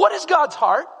asking you, what is God's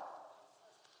heart?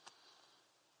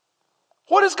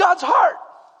 What is God's heart?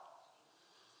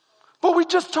 But we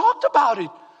just talked about it.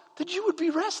 That you would be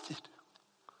rested.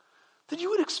 That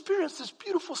you would experience this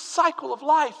beautiful cycle of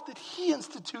life that he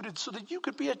instituted so that you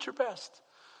could be at your best.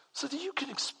 So that you can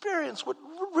experience what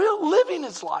real living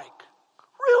is like.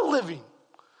 Real living.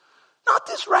 Not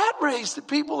this rat race that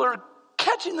people are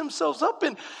catching themselves up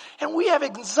in. And we have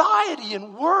anxiety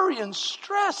and worry and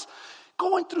stress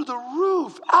going through the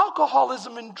roof.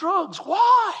 Alcoholism and drugs.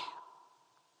 Why?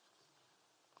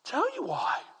 I'll tell you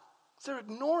why. They're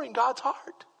ignoring God's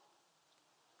heart.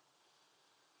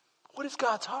 What is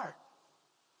God's heart?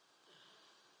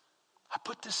 I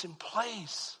put this in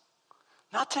place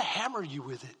not to hammer you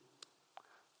with it,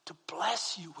 to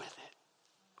bless you with it.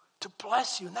 To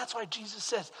bless you. And that's why Jesus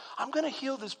says, I'm going to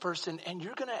heal this person and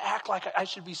you're going to act like I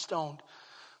should be stoned.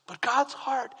 But God's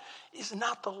heart is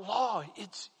not the law.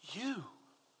 It's you.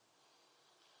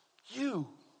 You.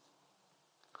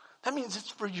 That means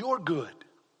it's for your good.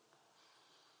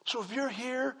 So if you're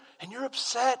here and you're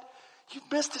upset,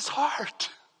 you've missed his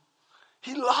heart.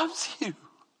 He loves you.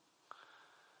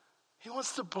 He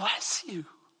wants to bless you.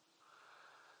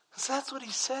 So that's what he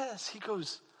says. He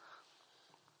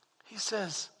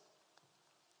says,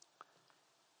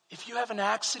 if you have an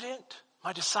accident,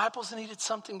 my disciples needed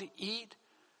something to eat.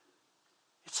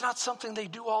 It's not something they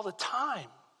do all the time.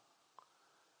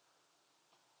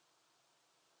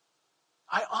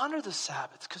 I honor the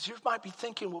Sabbath, because you might be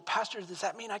thinking, well, Pastor, does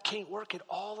that mean I can't work at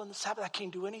all on the Sabbath? I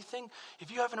can't do anything?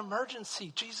 If you have an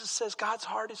emergency, Jesus says God's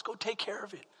heart is go take care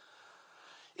of it.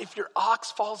 If your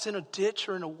ox falls in a ditch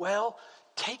or in a well,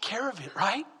 take care of it,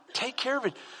 right? Take care of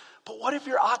it. But what if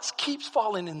your ox keeps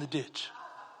falling in the ditch?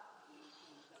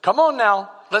 Come on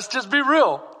now, let's just be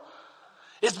real.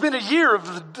 It's been a year of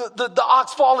the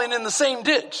ox falling in the same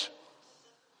ditch,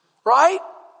 right?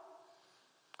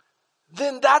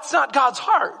 Then that's not God's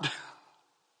heart.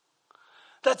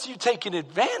 That's you taking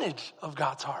advantage of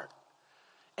God's heart.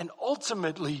 And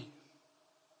ultimately,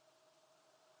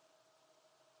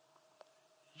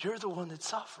 you're the one that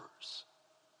suffers.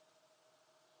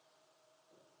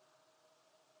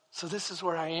 So this is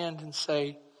where I end and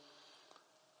say,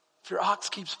 if your ox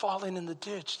keeps falling in the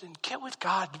ditch, then get with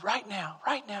God right now,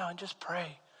 and just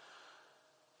pray.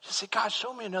 Just say, God,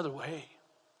 show me another way.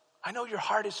 I know your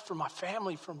heart is for my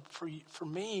family, for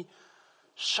me.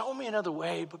 Show me another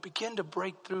way, but begin to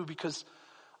break through, because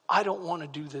I don't want to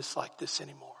do this like this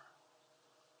anymore.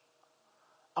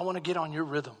 I want to get on your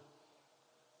rhythm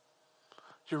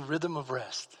of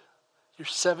rest, your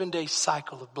 7-day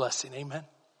cycle of blessing. Amen.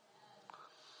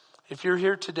 If you're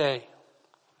here today,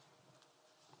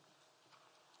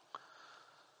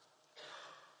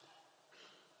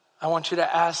 I want you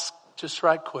to ask just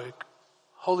right quick,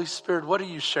 Holy Spirit, what are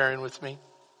you sharing with me?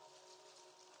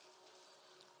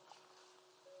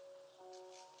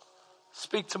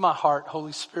 Speak to my heart,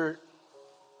 Holy Spirit.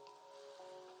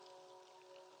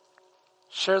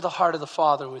 Share the heart of the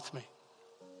Father with me.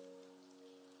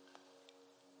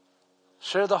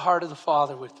 Share the heart of the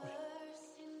Father with me.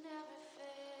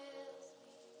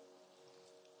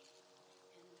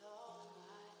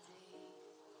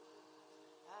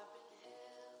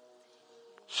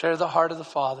 Share the heart of the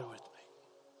Father with me.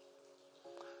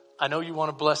 I know you want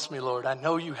to bless me, Lord. I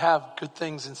know you have good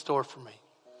things in store for me.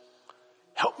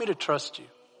 Help me to trust you.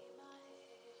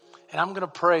 And I'm going to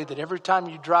pray that every time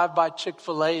you drive by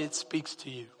Chick-fil-A, it speaks to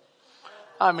you.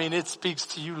 I mean, it speaks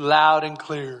to you loud and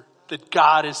clear that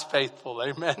God is faithful.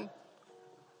 Amen.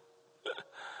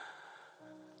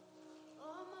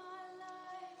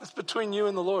 It's between you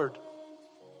and the Lord.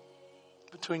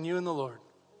 Between you and the Lord.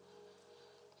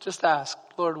 Just ask,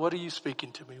 Lord, what are you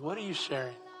speaking to me? What are you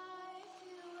sharing?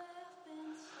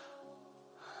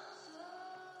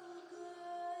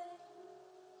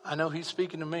 I know he's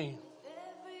speaking to me.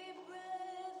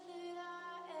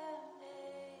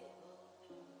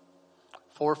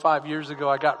 4 or 5 years ago,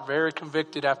 I got very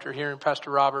convicted after hearing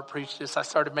Pastor Robert preach this. I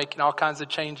started making all kinds of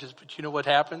changes, but you know what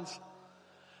happens?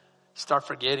 Start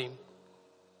forgetting.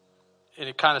 And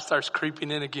it kind of starts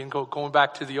creeping in again, going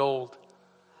back to the old.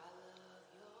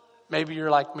 Maybe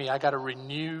you're like me. I got to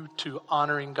renew to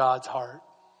honoring God's heart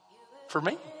for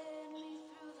me,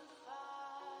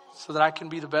 so that I can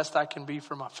be the best I can be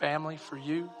for my family, for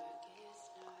you,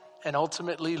 and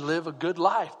ultimately live a good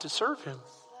life to serve him.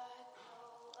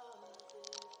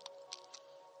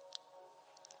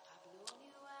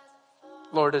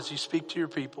 Lord, as you speak to your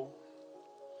people,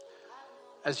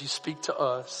 as you speak to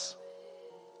us,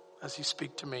 as you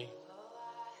speak to me,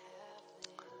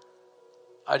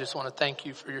 I just want to thank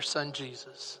you for your son,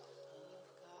 Jesus.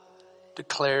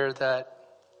 Declare that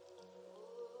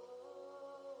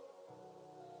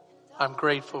I'm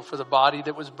grateful for the body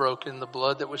that was broken, the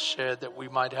blood that was shed, that we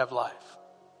might have life.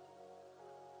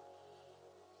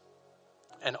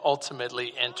 And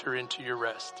ultimately enter into your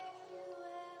rest.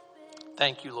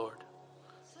 Thank you, Lord,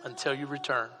 until you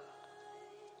return.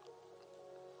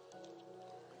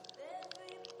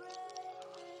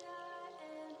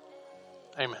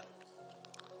 Amen.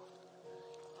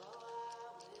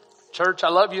 Church, I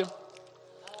love you.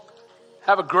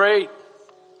 Have a great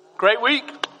week.